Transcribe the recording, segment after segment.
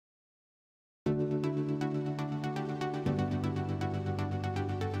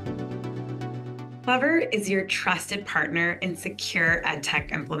Clever is your trusted partner in secure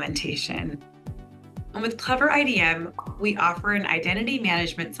EdTech implementation. And with Clever IDM, we offer an identity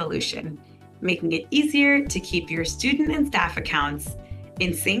management solution, making it easier to keep your student and staff accounts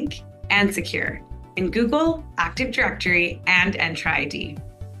in sync and secure in Google, Active Directory, and EntraID.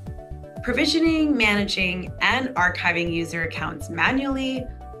 Provisioning, managing, and archiving user accounts manually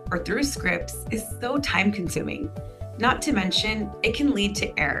or through scripts is so time-consuming. Not to mention, it can lead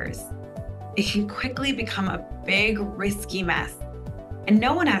to errors. It can quickly become a big, risky mess, and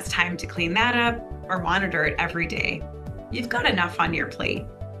no one has time to clean that up or monitor it every day. You've got enough on your plate.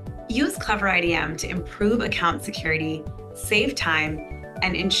 Use Clever IDM to improve account security, save time,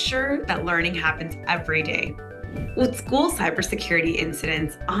 and ensure that learning happens every day. With school cybersecurity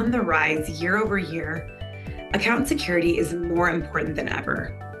incidents on the rise year over year, account security is more important than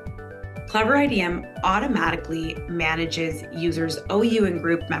ever. Clever IDM automatically manages users' OU and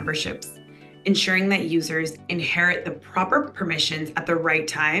group memberships, ensuring that users inherit the proper permissions at the right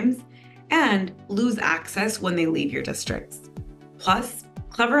times and lose access when they leave your districts. Plus,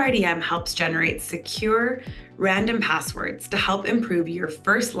 Clever IDM helps generate secure, random passwords to help improve your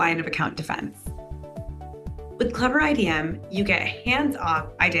first line of account defense. With Clever IDM, you get hands-off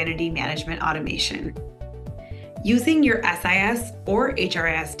identity management automation. Using your SIS or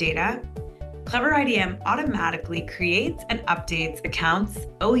HRIS data, Clever IDM automatically creates and updates accounts,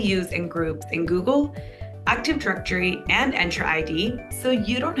 OUs, and groups in Google, Active Directory, and EntraID, so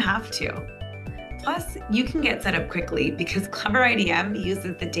you don't have to. Plus, you can get set up quickly because Clever IDM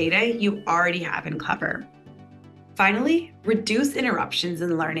uses the data you already have in Clever. Finally, reduce interruptions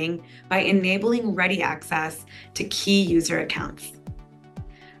in learning by enabling ready access to key user accounts.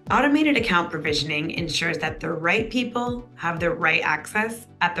 Automated account provisioning ensures that the right people have the right access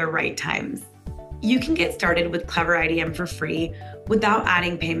at the right times. You can get started with Clever IDM for free without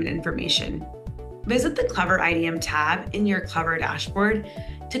adding payment information. Visit the Clever IDM tab in your Clever dashboard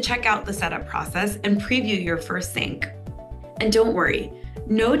to check out the setup process and preview your first sync. And don't worry,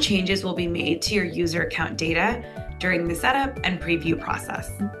 no changes will be made to your user account data during the setup and preview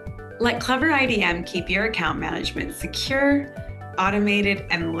process. Let Clever IDM keep your account management secure, automated,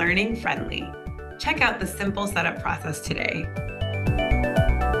 and learning friendly. Check out the simple setup process today.